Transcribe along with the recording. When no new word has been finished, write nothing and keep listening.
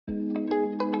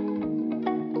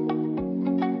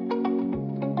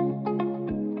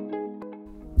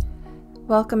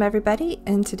Welcome everybody.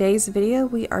 In today's video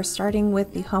we are starting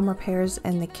with the home repairs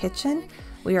in the kitchen.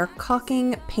 We are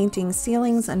caulking, painting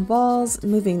ceilings and walls,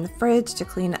 moving the fridge to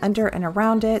clean under and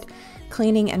around it,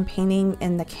 cleaning and painting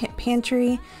in the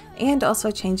pantry, and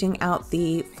also changing out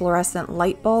the fluorescent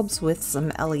light bulbs with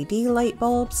some LED light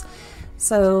bulbs.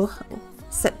 So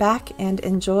sit back and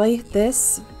enjoy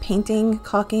this painting,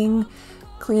 caulking,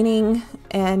 cleaning,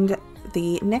 and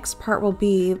the next part will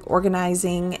be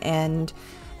organizing and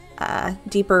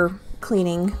deeper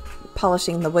cleaning,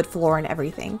 polishing the wood floor and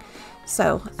everything.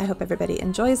 So I hope everybody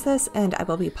enjoys this, and I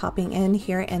will be popping in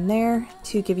here and there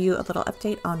to give you a little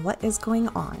update on what is going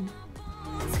on.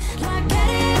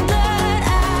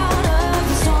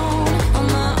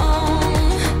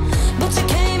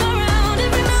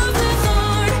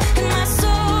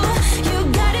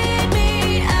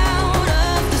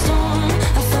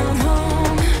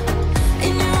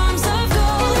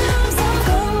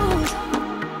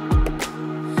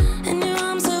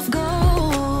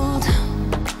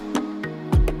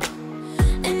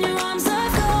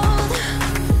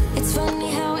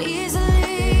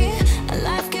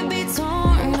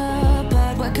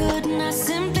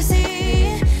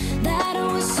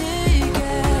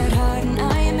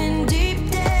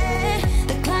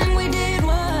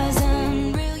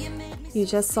 You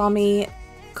just saw me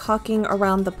caulking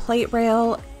around the plate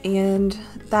rail, and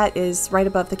that is right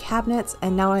above the cabinets,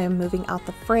 and now I am moving out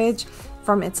the fridge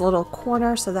from its little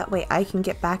corner so that way I can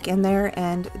get back in there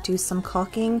and do some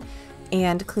caulking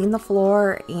and clean the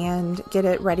floor and get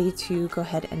it ready to go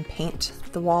ahead and paint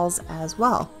the walls as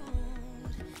well.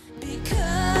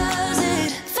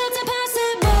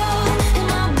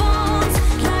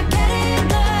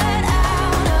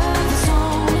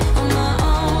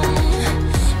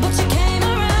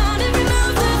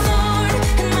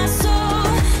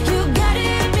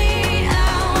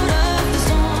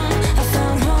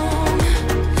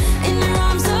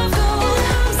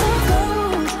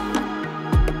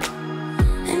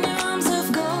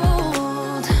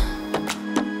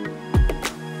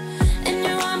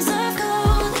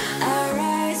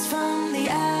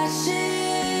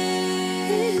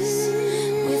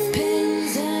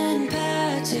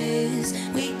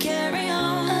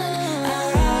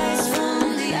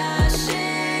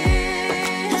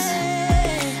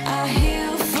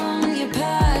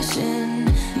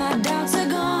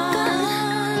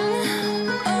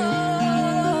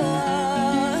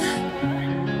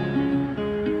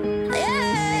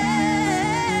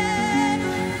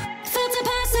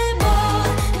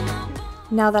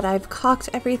 Now that I've caulked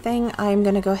everything, I'm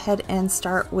going to go ahead and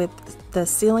start with the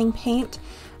ceiling paint,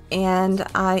 and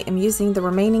I am using the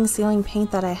remaining ceiling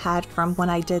paint that I had from when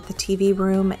I did the TV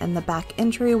room and the back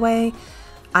entryway.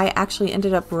 I actually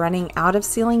ended up running out of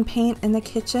ceiling paint in the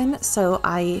kitchen, so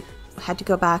I had to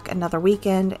go back another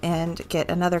weekend and get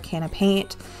another can of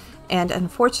paint, and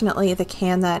unfortunately the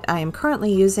can that I am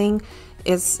currently using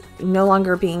is no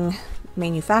longer being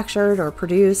manufactured or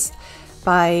produced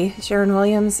by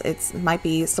Sherwin-Williams. It might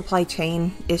be supply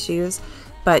chain issues,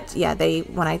 but yeah,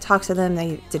 when I talked to them,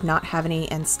 they did not have any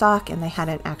in stock, and they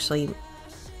hadn't actually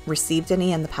received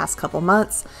any in the past couple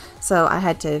months. So I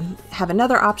had to have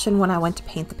another option when I went to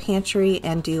paint the pantry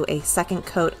and do a second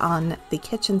coat on the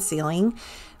kitchen ceiling,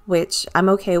 which I'm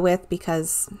okay with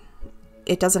because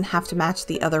it doesn't have to match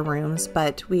the other rooms,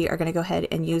 but we are going to go ahead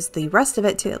and use the rest of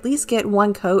it to at least get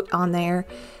one coat on there.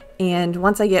 And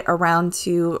once I get around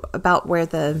to about where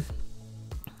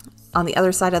on the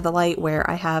other side of the light where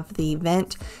I have the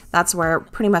vent, that's where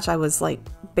pretty much I was like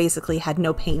basically had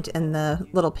no paint in the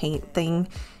little paint thing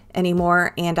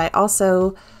anymore. And I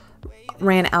also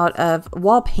ran out of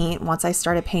wall paint once I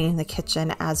started painting the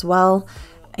kitchen as well.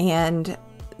 And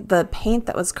the paint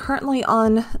that was currently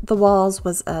on the walls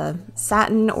was a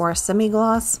satin or a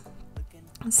semi-gloss.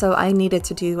 So I needed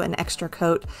to do an extra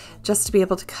coat just to be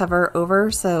able to cover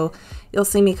over. So you'll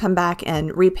see me come back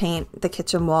and repaint the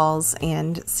kitchen walls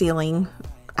and ceiling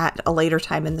at a later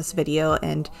time in this video.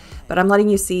 But I'm letting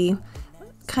you see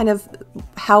kind of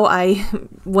how I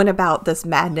went about this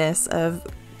madness of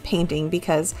painting,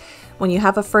 because when you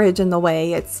have a fridge in the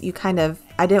way,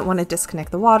 I didn't want to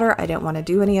disconnect the water. I didn't want to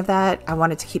do any of that. I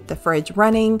wanted to keep the fridge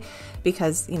running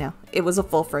because, you know, it was a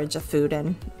full fridge of food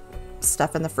and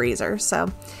stuff in the freezer.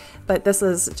 So, but this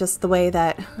is just the way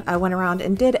that I went around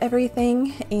and did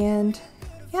everything, and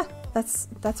yeah, that's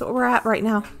what we're at right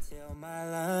now. Till my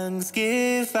lungs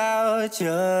give out,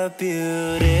 you're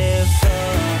beautiful.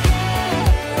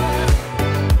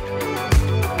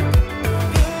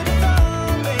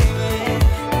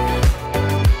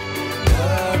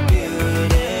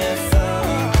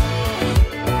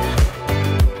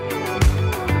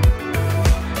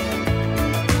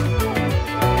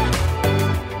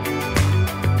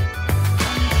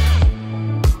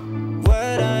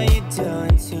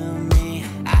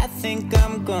 think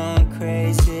I'm going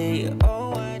crazy.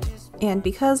 And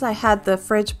because I had the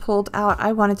fridge pulled out,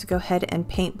 I wanted to go ahead and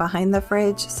paint behind the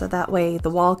fridge so that way the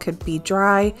wall could be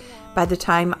dry by the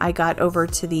time I got over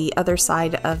to the other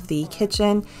side of the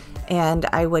kitchen, and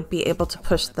I would be able to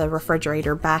push the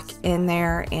refrigerator back in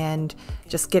there and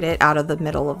just get it out of the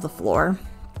middle of the floor.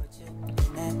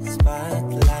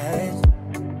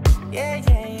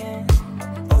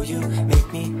 Oh, you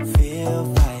make me feel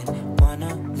fine.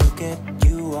 Wanna look at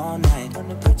you all night.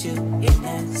 Wanna put you in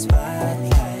that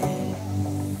spotlight.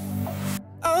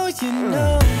 Oh, you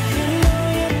know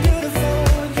you're beautiful.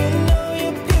 You know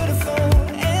you're beautiful,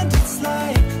 and it's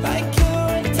like you're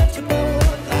untouchable,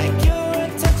 like you're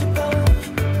untouchable.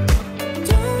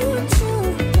 Don't you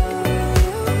know?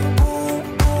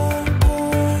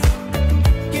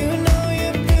 You know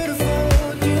you're beautiful.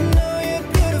 You know you're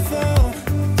beautiful.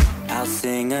 I'll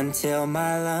sing until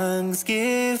my lungs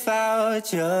give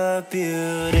out. You're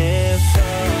beautiful.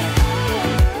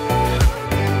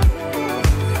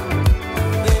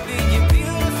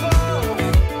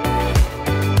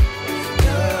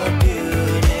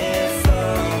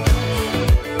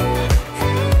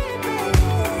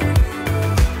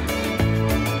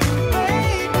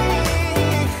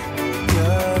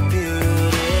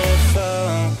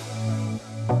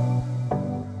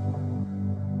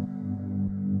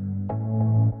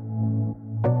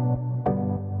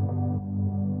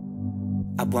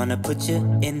 I wanna put you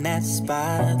in that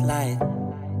spotlight,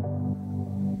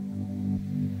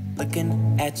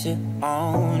 looking at you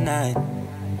all night,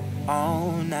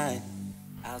 all night.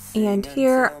 And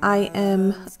here I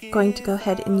am going to go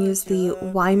ahead and use the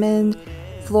Wyman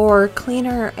floor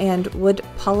cleaner and wood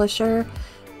polisher.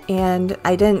 And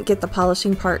I didn't get the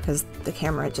polishing part because the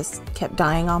camera just kept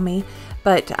dying on me.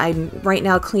 But I'm right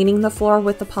now cleaning the floor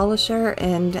with the polisher,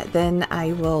 and then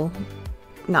I will,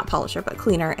 not polisher, but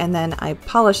cleaner, and then I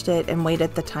polished it and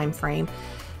waited the time frame.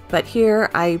 But here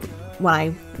when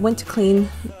I went to clean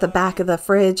the back of the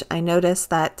fridge, I noticed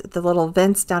that the little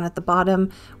vents down at the bottom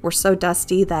were so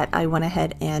dusty that I went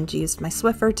ahead and used my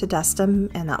Swiffer to dust them,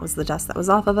 and that was the dust that was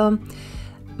off of them.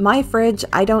 My fridge,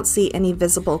 I don't see any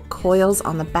visible coils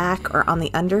on the back or on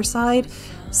the underside,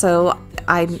 so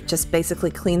I just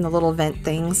basically clean the little vent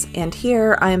things. And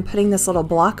here I am putting this little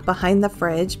block behind the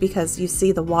fridge because you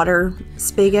see the water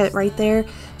spigot right there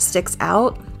sticks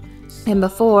out. And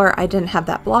before, I didn't have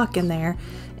that block in there,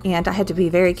 and I had to be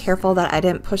very careful that I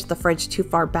didn't push the fridge too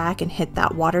far back and hit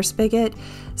that water spigot.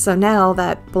 So now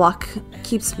that block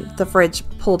keeps the fridge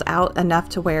pulled out enough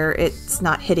to where it's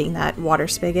not hitting that water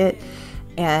spigot.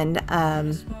 And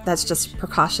that's just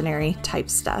precautionary type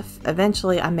stuff.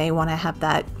 Eventually I may want to have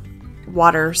that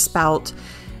water spout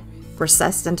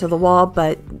recessed into the wall,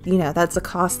 but you know, that's a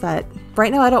cost that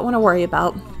right now I don't want to worry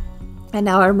about. And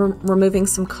now I'm removing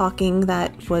some caulking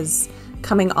that was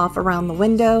coming off around the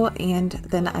window, and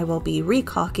then I will be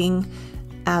re-caulking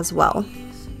as well.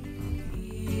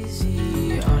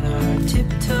 Easy on our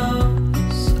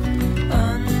tiptoes,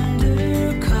 undercover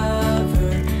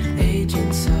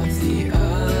agents of the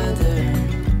other,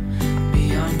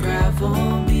 beyond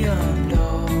gravel, beyond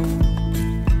all.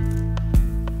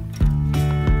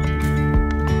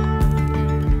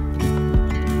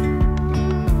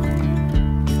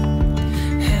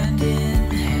 Hand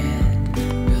in hand,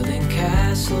 building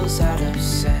castles out of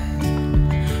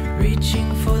sand,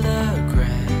 reaching for the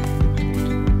grand.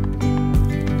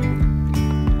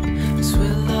 As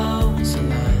willows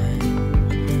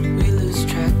align, we lose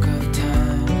track of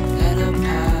time. Head up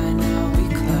high, now we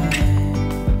climb.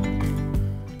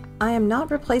 I am not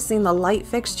replacing the light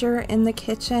fixture in the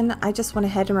kitchen. I just went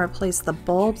ahead and replaced the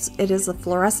bulbs. It is a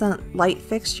fluorescent light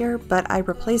fixture, but I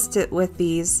replaced it with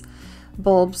these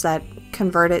bulbs that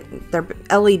converted, they're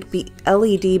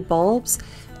LED bulbs,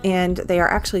 and they are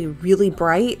actually really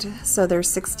bright. So they're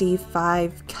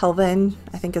 65 Kelvin,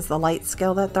 I think is the light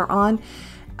scale that they're on.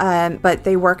 But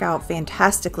they work out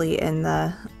fantastically in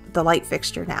the light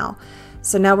fixture now.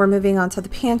 So now we're moving on to the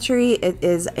pantry. It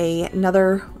is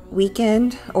another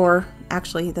weekend, or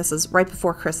actually this is right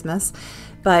before Christmas,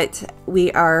 but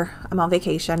I'm on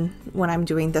vacation when I'm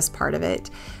doing this part of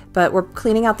it. But we're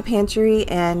cleaning out the pantry,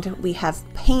 and we have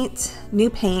new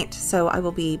paint, so I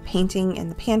will be painting in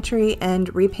the pantry and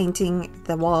repainting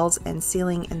the walls and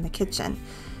ceiling in the kitchen.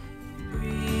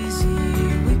 Easy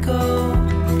we go,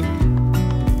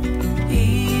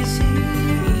 easy,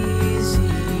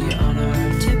 easy on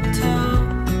our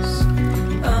tiptoes,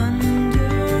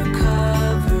 undercover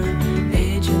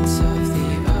agents of the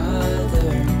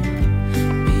other,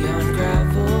 beyond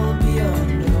gravel,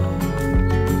 beyond all.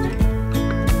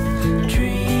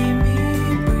 Dreamy,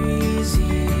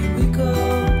 breezy we go,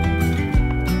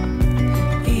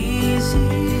 easy.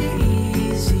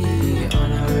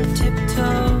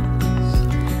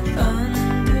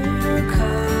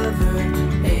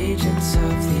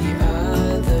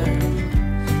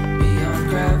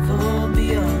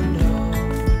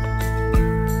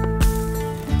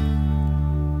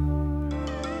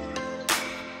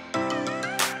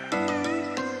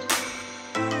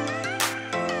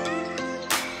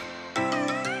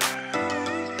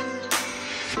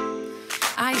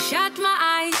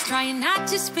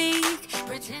 to speak.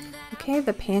 Okay,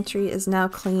 the pantry is now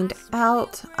cleaned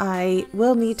out. I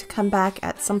will need to come back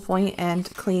at some point and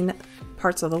clean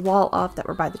parts of the wall off that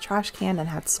were by the trash can and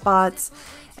had spots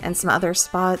and some other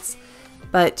spots.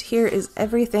 But here is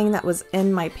everything that was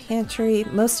in my pantry.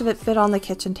 Most of it fit on the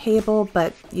kitchen table,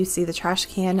 but you see the trash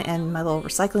can and my little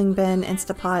recycling bin,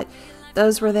 Instapot,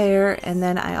 those were there. And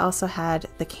then I also had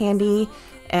the candy,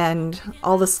 and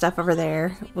all the stuff over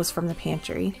there was from the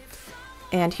pantry.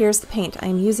 And here's the paint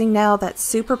I'm using now. That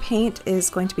super paint is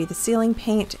going to be the ceiling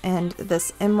paint, and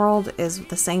this emerald is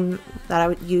the same that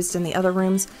I used in the other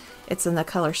rooms. It's in the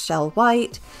color Shell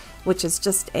White, which is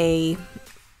just a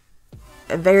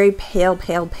very pale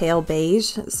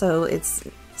beige. So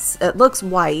it looks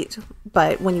white,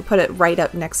 but when you put it right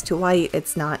up next to white,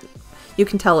 it's not, you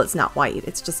can tell it's not white.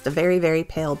 It's just a very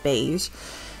pale beige.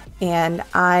 And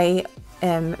I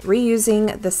am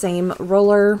reusing the same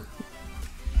roller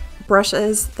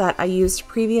brushes that I used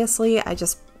previously. I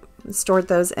just stored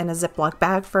those in a Ziploc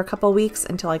bag for a couple weeks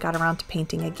until I got around to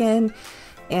painting again.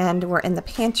 And we're in the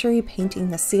pantry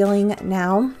painting the ceiling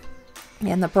now.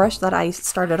 And the brush that I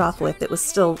started off with, it was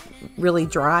still really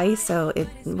dry, so it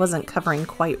wasn't covering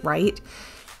quite right.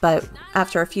 But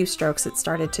after a few strokes, it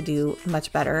started to do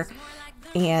much better.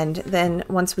 And then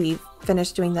once we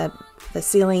finish doing the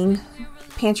ceiling,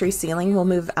 pantry ceiling, we'll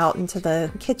move out into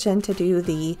the kitchen to do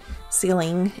the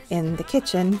ceiling in the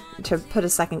kitchen, to put a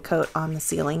second coat on the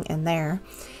ceiling in there.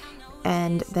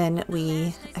 And then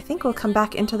I think we'll come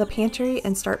back into the pantry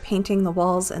and start painting the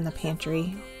walls in the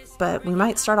pantry. But we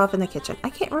might start off in the kitchen.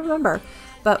 I can't remember,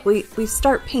 but we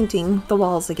start painting the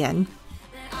walls again.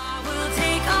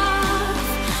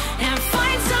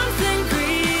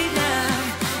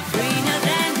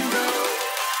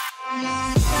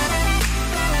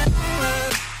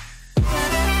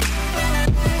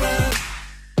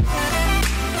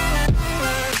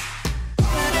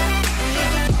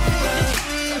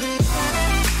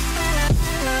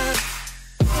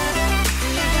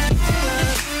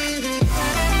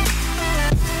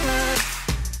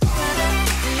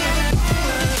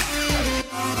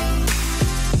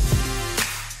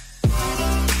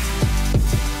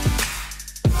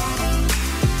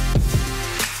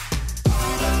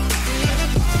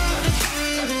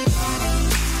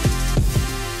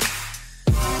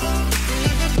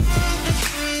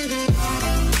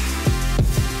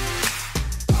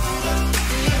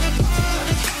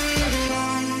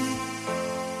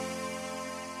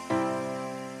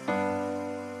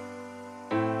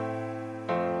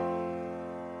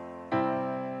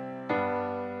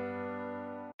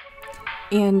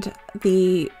 And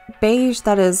the beige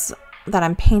that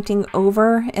I'm painting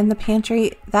over in the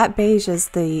pantry, that beige is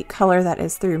the color that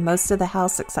is through most of the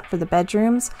house except for the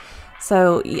bedrooms.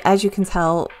 So as you can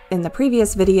tell in the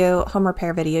previous video, home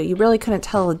repair video, you really couldn't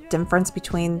tell a difference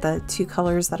between the two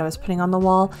colors that I was putting on the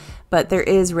wall, but there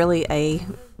is really a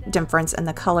difference in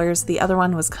the colors. The other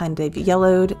one was kind of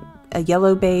yellowed, a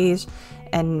yellow beige,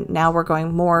 and now we're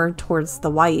going more towards the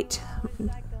white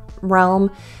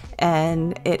realm.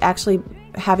 And it actually,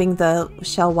 having the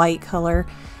shell white color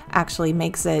actually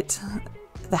makes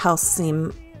the house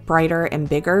seem brighter and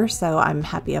bigger, so I'm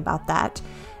happy about that.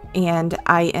 And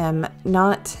I am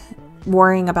not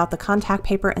worrying about the contact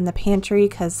paper in the pantry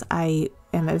because I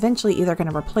am eventually either going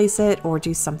to replace it or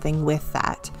do something with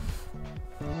that.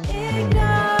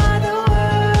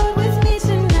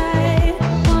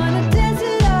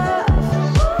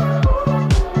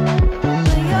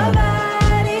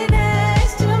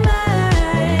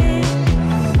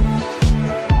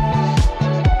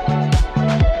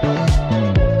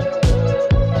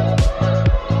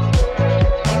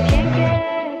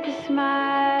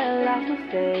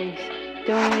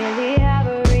 Don't really have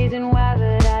a reason why,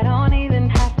 but I don't even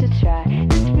have to try.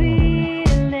 This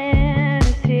feeling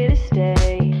is here.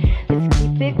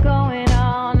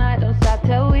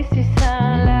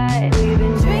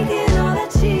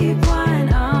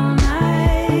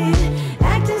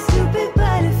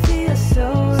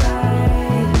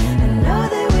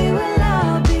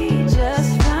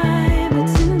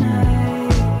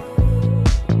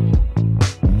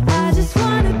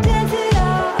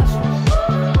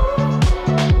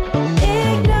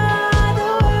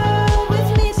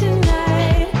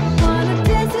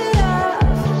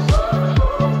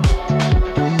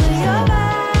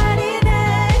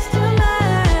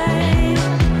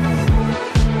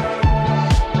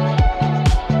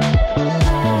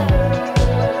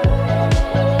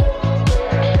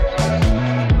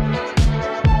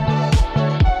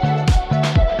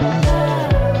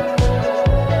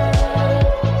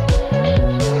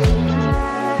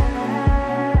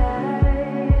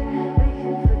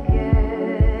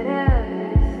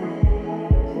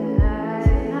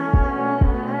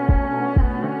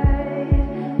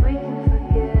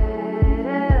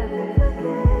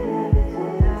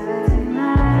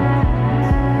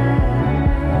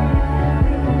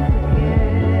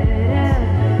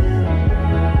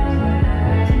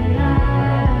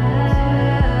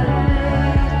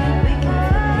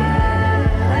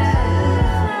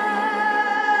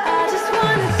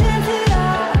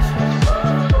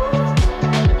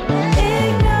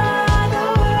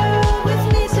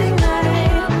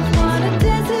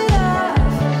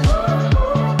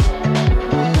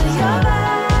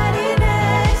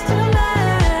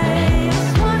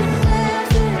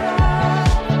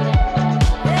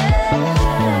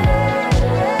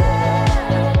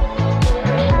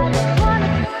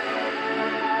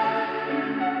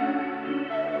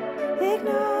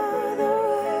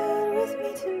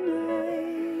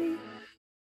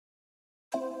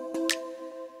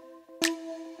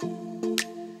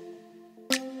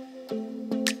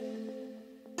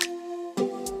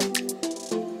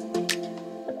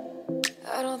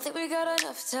 we got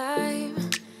enough time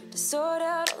to sort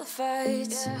out all the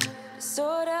fights, to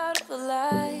sort out all the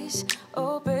lies.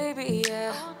 Oh baby,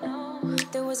 yeah.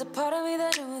 There was a part of me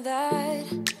that knew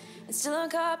that, and still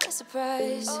I'm caught by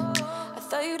surprise. I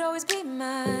thought you'd always be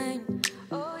mine.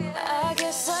 I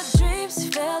guess our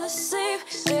dreams fell asleep.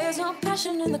 There's no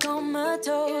passion in the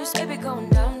comatose. Baby going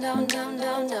down, down, down,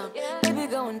 down, down. Baby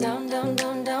going down, down,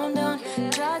 down, down, down.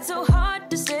 Tried so hard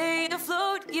to stay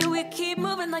afloat. Yeah, we keep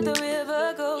moving like the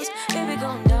river goes. Baby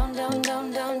going down, down,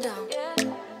 down, down, down.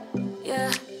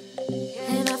 Yeah.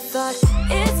 And I thought,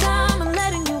 it's time I'm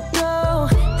letting you go.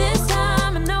 This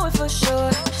time I know it for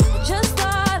sure. I just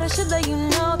thought I should let you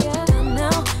know. Yeah,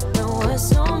 now, no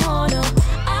words no more, no.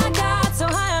 I got so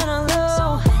high on a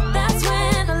low. That's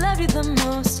when I loved you the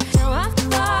most. Now I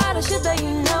thought I should let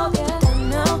you know. Yeah,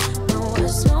 now, no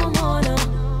words no more, no.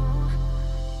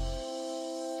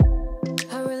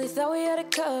 I really thought we had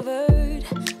it covered.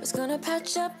 Was gonna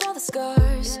patch up all the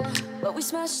scars, but we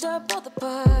smashed up all the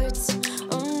parts.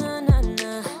 Oh na na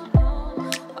na.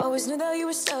 Always knew that you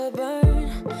were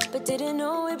stubborn, but didn't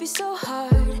know it'd be so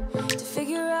hard to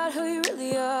figure out who you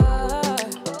really are.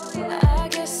 I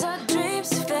guess our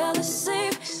dreams fell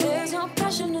asleep. There's no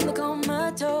passion in the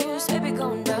comatose. Baby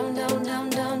going down, down, down,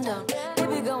 down, down.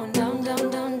 Baby going down, down,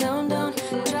 down, down, down.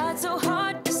 Tried so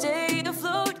hard to stay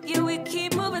afloat. Yeah, we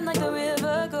keep moving like the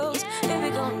river goes.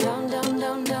 Baby going down, down,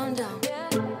 down, down, down.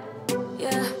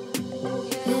 Yeah.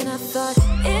 And I thought,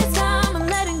 it's time I'm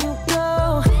letting you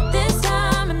go. This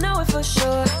time I know it for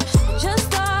sure. Just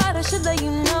thought I should let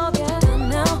you know. Yeah,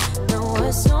 now, no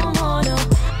words no more, no.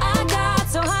 I got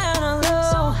so high on a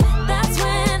low. That's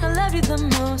when I loved you the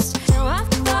most. Now I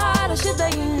thought I should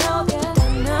let you know. Yeah,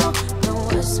 now, no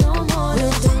words no more.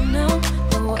 We're done now,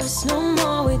 no words no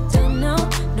more. We're done now,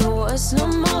 no words no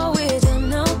more. We're done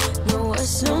now, no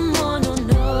words no more, no,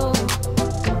 no.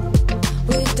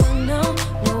 We're done now,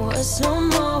 no words no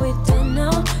more. We're done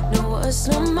now, no words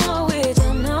no more. We're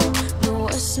done now, no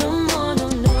words no more, no,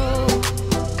 no.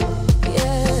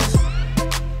 Yeah.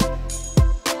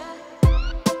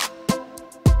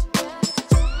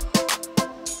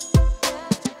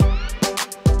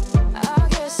 I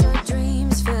guess our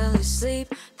dreams fell asleep.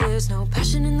 There's no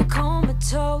passion in the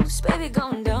comatose. Baby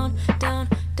going down, down,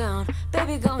 down.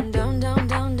 Baby going down, down,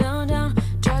 down, down, down.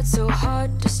 Tried so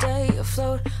hard to stay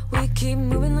afloat. We keep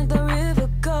moving like the river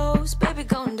goes. Baby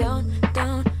going down,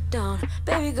 down, down.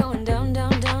 Baby going down,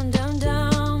 down, down, down,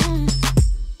 down.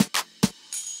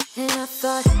 And I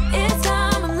thought, it's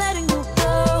time I'm letting you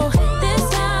go. This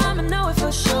time I know it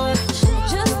for sure.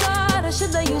 Just thought I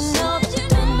should let you know.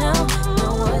 Now, no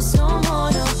words no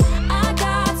more, no. I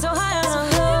got so high on a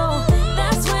low.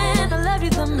 That's when I loved you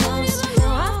the most.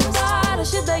 Now I thought I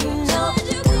should let you know.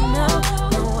 Now,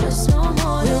 no words no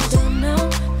more, no. We're done now,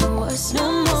 no words no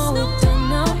more. We're done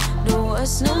now, no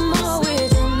words no more. We're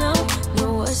done now, no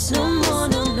words no more,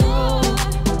 no, no.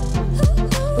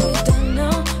 We're done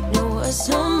now, no words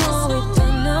no more. We're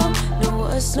done now, no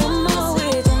words no more.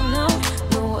 We're done now,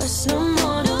 no words no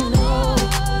more, no, no.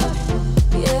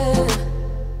 Yeah.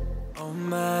 On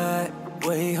my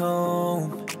way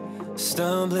home,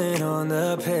 stumbling on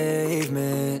the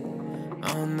pavement,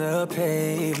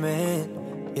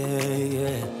 yeah,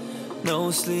 yeah.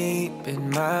 No sleep in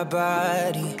my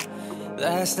body,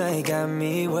 last night got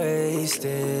me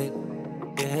wasted,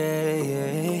 yeah,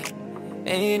 yeah.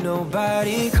 Ain't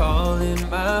nobody calling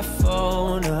my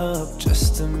phone up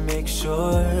just to make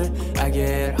sure I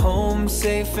get home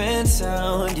safe and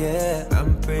sound, yeah.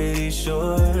 I'm pretty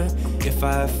sure if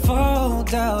I fall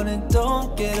down and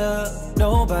don't get up,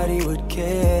 nobody would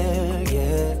care,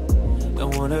 yeah.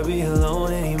 Don't wanna be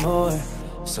alone anymore,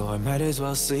 so I might as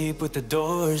well sleep with the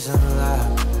doors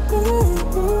unlocked. Ooh,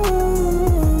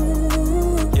 ooh,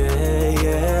 yeah,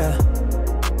 yeah.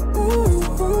 Ooh,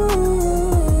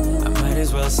 ooh. I might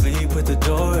as well sleep with the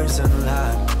doors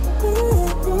unlocked. Ooh,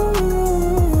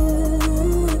 ooh,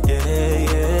 yeah,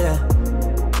 yeah.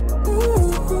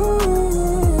 Ooh,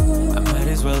 ooh. I might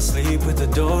as well sleep with the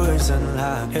doors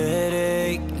unlocked.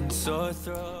 Headache and sore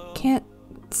throat.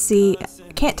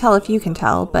 Can't tell if you can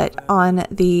tell, but on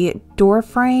the door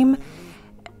frame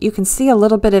you can see a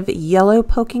little bit of yellow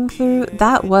poking through.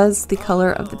 That was the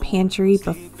color of the pantry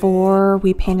before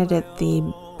we painted it the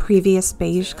previous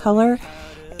beige color.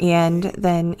 And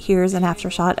then here's an after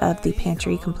shot of the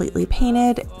pantry completely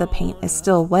painted. The paint is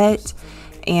still wet,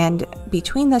 and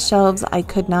between the shelves I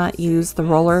could not use the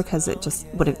roller because it just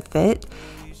wouldn't fit.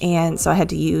 And so I had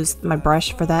to use my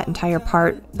brush for that entire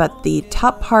part, but the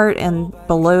top part and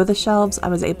below the shelves I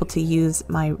was able to use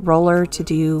my roller to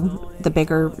do the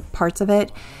bigger parts of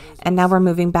it. And now we're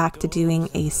moving back to doing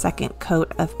a second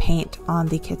coat of paint on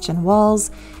the kitchen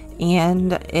walls,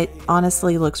 and it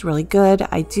honestly looks really good.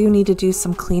 I do need to do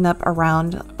some cleanup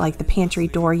around like the pantry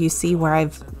door. You see where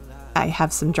I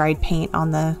have some dried paint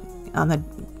on the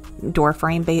door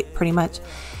frame pretty much.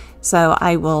 So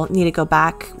I will need to go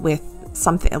back with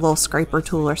something, a little scraper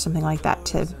tool or something like that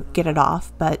to get it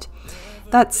off. But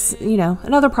that's, you know,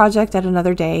 another project at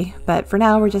another day. But for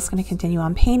now, we're just going to continue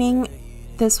on painting.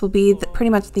 This will be pretty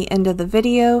much the end of the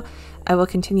video. I will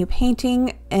continue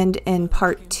painting, and in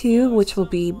part 2, which will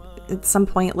be at some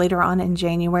point later on in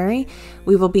January,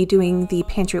 we will be doing the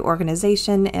pantry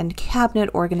organization and cabinet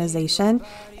organization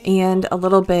and a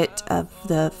little bit of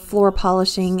the floor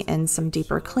polishing and some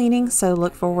deeper cleaning. So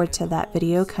look forward to that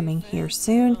video coming here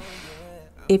soon.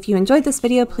 If you enjoyed this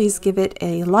video, please give it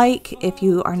a like. If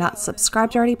you are not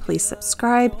subscribed already, please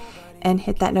subscribe and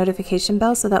hit that notification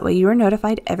bell so that way you are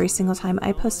notified every single time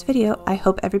I post a video. I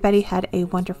hope everybody had a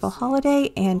wonderful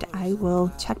holiday, and I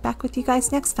will check back with you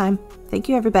guys next time. Thank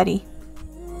you, everybody.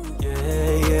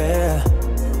 Yeah, yeah.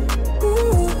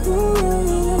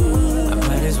 I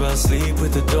might as well sleep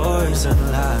with the doors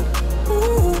unlocked.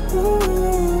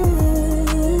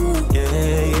 Yeah,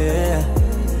 yeah.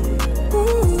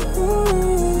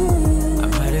 I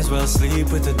might as well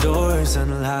sleep with the doors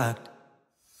unlocked.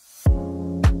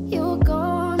 You're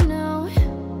gone now,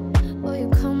 will you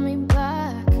call me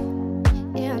back?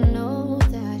 Yeah, I know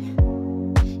that.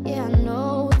 Yeah, I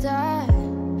know that.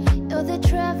 You're the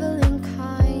traveling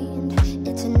kind,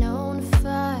 it's a known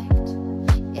fact.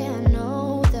 Yeah, I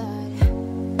know that.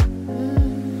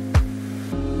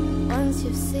 Once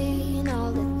you've seen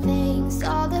all the things,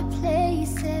 all the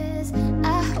places,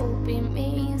 I hope it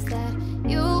means that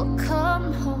you'll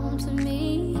come home to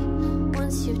me.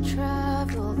 Once you've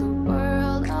traveled the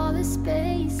world, all the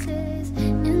spaces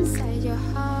inside your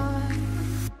heart,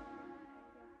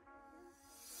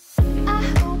 I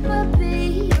hope I'll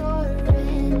be your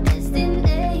end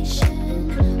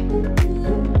destination.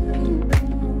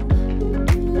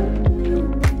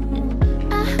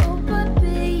 I hope I'll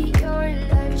be your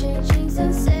life-changing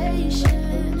sensation.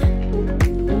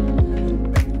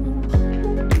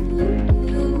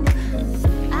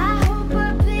 I hope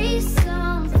I'll be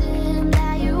something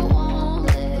that you won't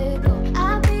let go.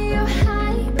 I'll be your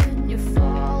high when you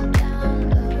fall down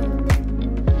low.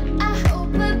 I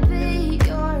hope I'll be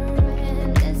your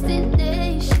end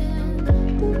destination.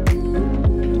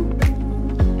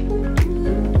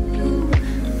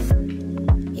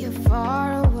 You're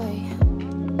far away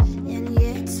and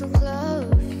yet so close.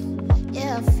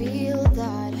 Yeah, I feel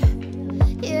that.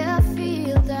 Yeah, I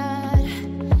feel that.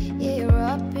 Yeah, you're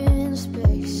up in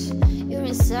space. You're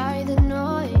inside the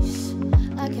noise.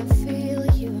 I can feel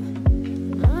you.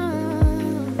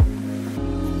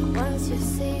 Once you've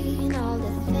seen all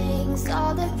the things,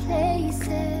 all the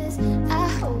places, I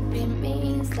hope it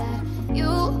means that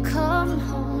you'll come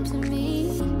home to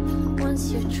me.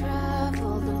 Once you've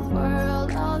traveled the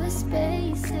world, all the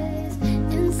spaces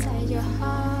inside your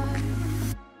heart.